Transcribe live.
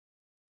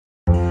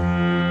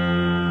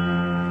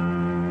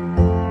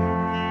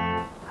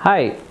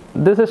Hi,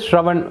 this is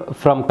Shravan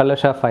from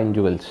Kalasha Fine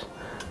Jewels.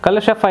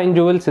 Kalasha Fine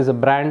Jewels is a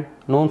brand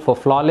known for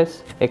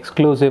flawless,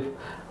 exclusive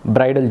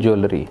bridal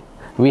jewelry.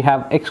 We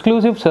have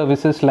exclusive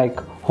services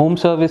like home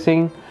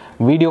servicing,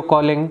 video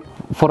calling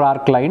for our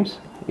clients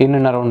in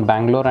and around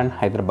Bangalore and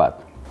Hyderabad.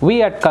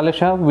 We at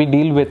Kalasha, we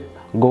deal with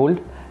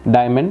gold,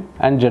 diamond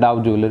and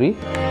jadao jewelry.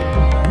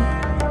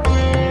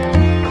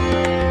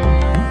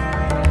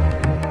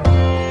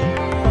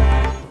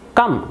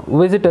 Come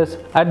visit us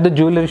at the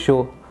jewelry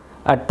show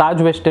at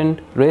Taj West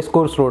End,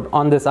 Racecourse Road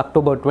on this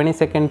October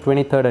 22nd,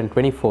 23rd and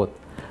 24th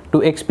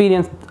to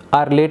experience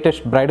our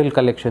latest bridal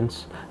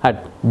collections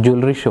at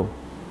Jewelry Show.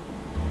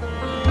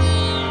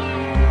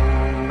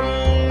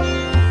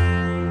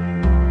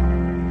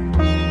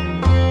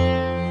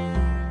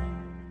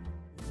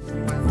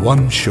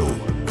 One show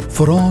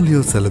for all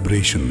your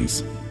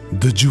celebrations.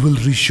 The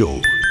Jewelry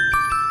Show.